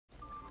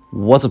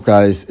What's up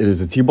guys, it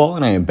is THETBALL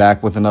and I am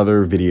back with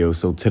another video.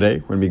 So today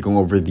we're going to be going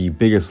over the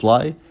biggest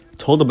lie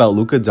told about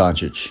Luka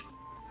Doncic.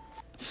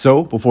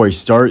 So before I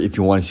start, if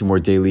you want to see more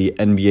daily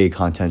NBA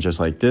content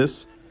just like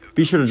this,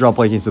 be sure to drop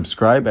a like and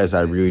subscribe as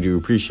I really do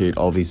appreciate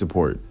all the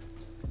support.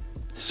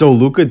 So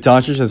Luka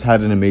Doncic has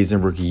had an amazing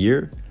rookie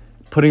year,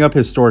 putting up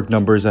historic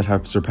numbers that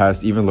have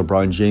surpassed even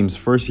LeBron James'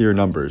 first year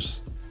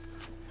numbers.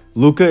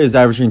 Luka is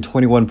averaging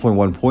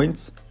 21.1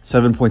 points,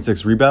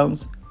 7.6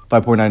 rebounds,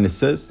 5.9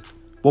 assists,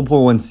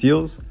 1.1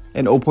 steals,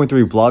 and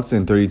 0.3 blocks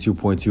in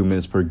 32.2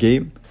 minutes per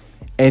game,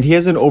 and he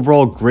has an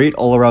overall great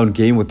all-around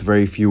game with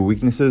very few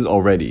weaknesses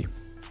already.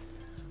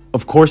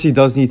 Of course, he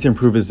does need to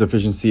improve his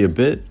efficiency a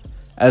bit,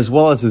 as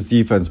well as his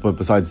defense, but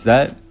besides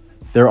that,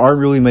 there aren't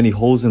really many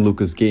holes in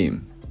Luka's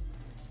game.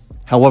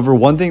 However,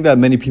 one thing that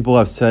many people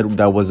have said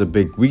that was a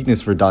big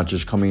weakness for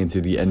Doncic coming into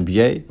the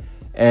NBA,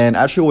 and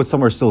actually what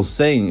some are still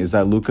saying, is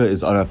that Luka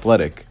is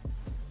unathletic.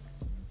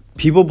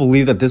 People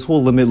believe that this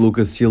will limit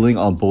Luka's ceiling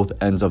on both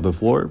ends of the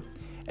floor,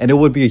 and it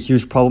would be a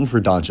huge problem for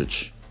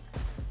Doncic.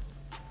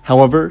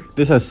 However,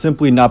 this has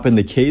simply not been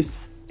the case,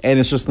 and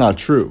it's just not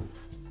true.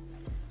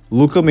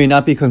 Luka may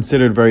not be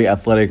considered very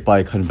athletic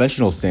by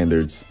conventional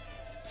standards,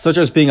 such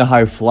as being a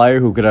high flyer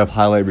who could have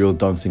highlight reel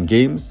dunks in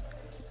games,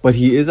 but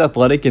he is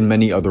athletic in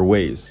many other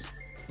ways.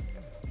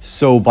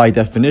 So by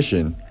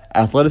definition,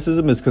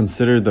 athleticism is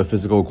considered the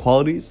physical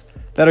qualities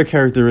that are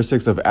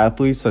characteristics of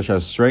athletes such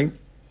as strength,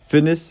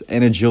 fitness,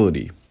 and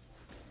agility.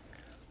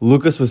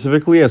 Luka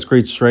specifically has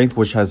great strength,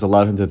 which has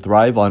allowed him to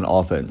thrive on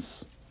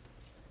offense.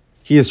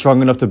 He is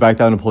strong enough to back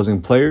down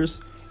opposing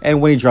players,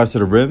 and when he drives to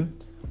the rim,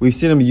 we've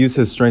seen him use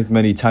his strength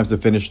many times to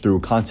finish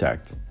through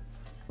contact.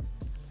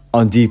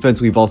 On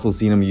defense, we've also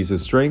seen him use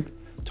his strength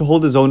to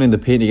hold his own in the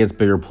paint against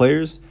bigger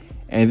players,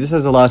 and this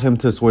has allowed him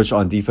to switch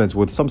on defense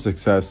with some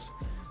success,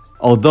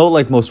 although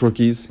like most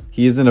rookies,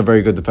 he isn't a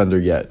very good defender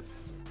yet.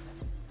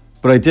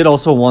 But I did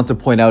also want to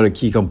point out a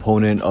key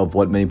component of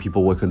what many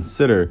people would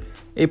consider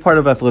a part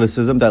of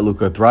athleticism that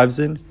Luka thrives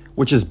in,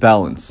 which is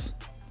balance.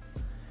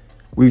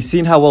 We've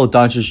seen how well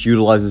Doncic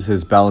utilizes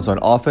his balance on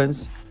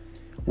offense,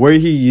 where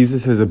he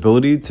uses his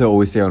ability to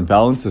always stay on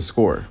balance to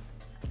score.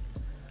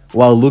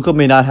 While Luka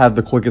may not have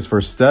the quickest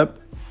first step,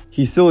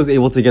 he still is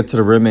able to get to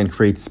the rim and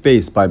create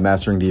space by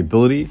mastering the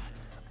ability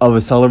of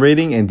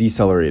accelerating and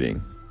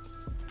decelerating.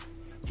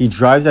 He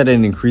drives at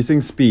an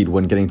increasing speed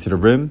when getting to the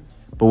rim,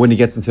 but when he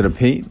gets into the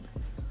paint,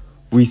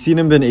 we've seen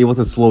him been able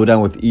to slow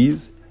down with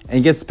ease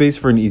and get space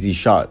for an easy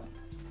shot.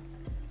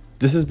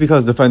 This is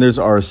because defenders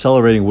are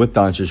accelerating with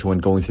Doncic when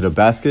going to the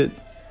basket,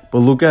 but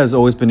Luka has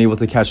always been able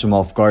to catch him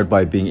off guard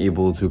by being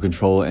able to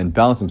control and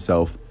balance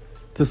himself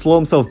to slow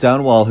himself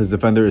down while his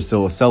defender is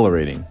still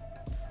accelerating.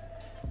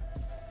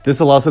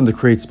 This allows him to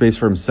create space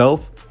for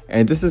himself,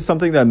 and this is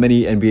something that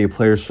many NBA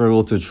players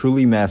struggle to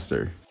truly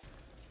master.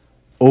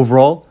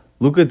 Overall,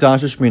 Luka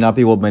Doncic may not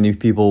be what many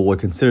people would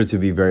consider to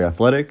be very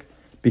athletic,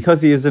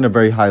 because he isn't a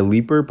very high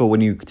leaper, but when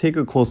you take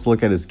a close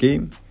look at his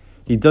game,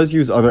 he does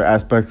use other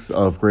aspects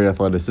of great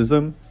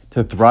athleticism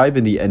to thrive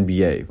in the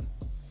NBA.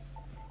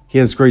 He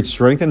has great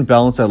strength and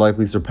balance that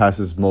likely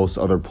surpasses most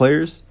other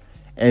players,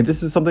 and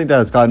this is something that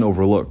has gotten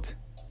overlooked.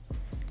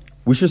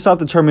 We should stop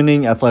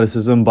determining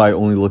athleticism by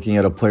only looking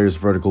at a player's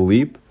vertical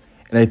leap,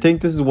 and I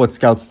think this is what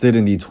scouts did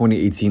in the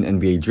 2018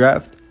 NBA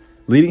draft,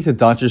 leading to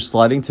Doncic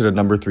sliding to the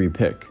number 3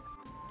 pick.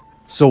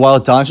 So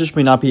while Doncic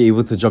may not be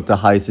able to jump the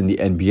highest in the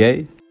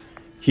NBA,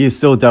 he is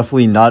still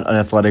definitely not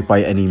unathletic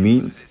by any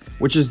means,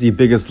 which is the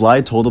biggest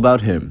lie told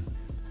about him.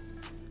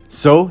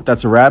 So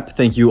that's a wrap.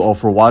 Thank you all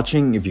for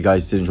watching. If you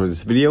guys did enjoy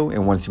this video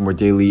and want to see more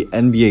daily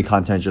NBA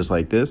content just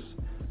like this,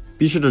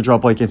 be sure to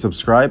drop a like and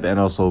subscribe, and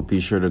also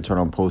be sure to turn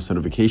on post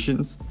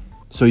notifications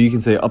so you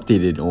can stay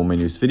updated on when my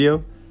newest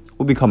video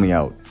will be coming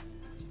out.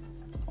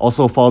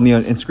 Also follow me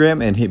on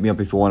Instagram and hit me up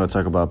if you want to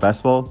talk about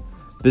basketball,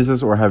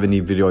 business, or have any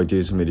video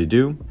ideas for me to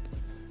do.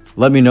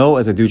 Let me know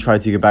as I do try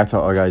to get back to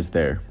all guys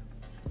there.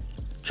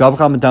 Drop a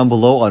comment down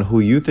below on who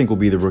you think will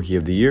be the Rookie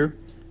of the Year.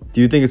 Do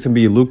you think it's going to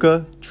be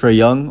Luka, Trae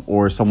Young,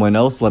 or someone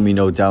else? Let me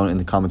know down in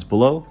the comments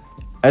below.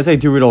 As I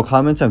do read all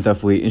comments, I'm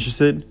definitely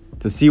interested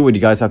to see what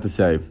you guys have to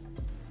say.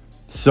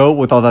 So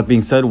with all that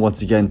being said,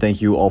 once again,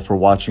 thank you all for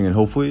watching, and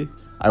hopefully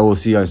I will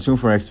see you guys soon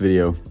for our next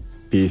video.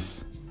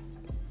 Peace.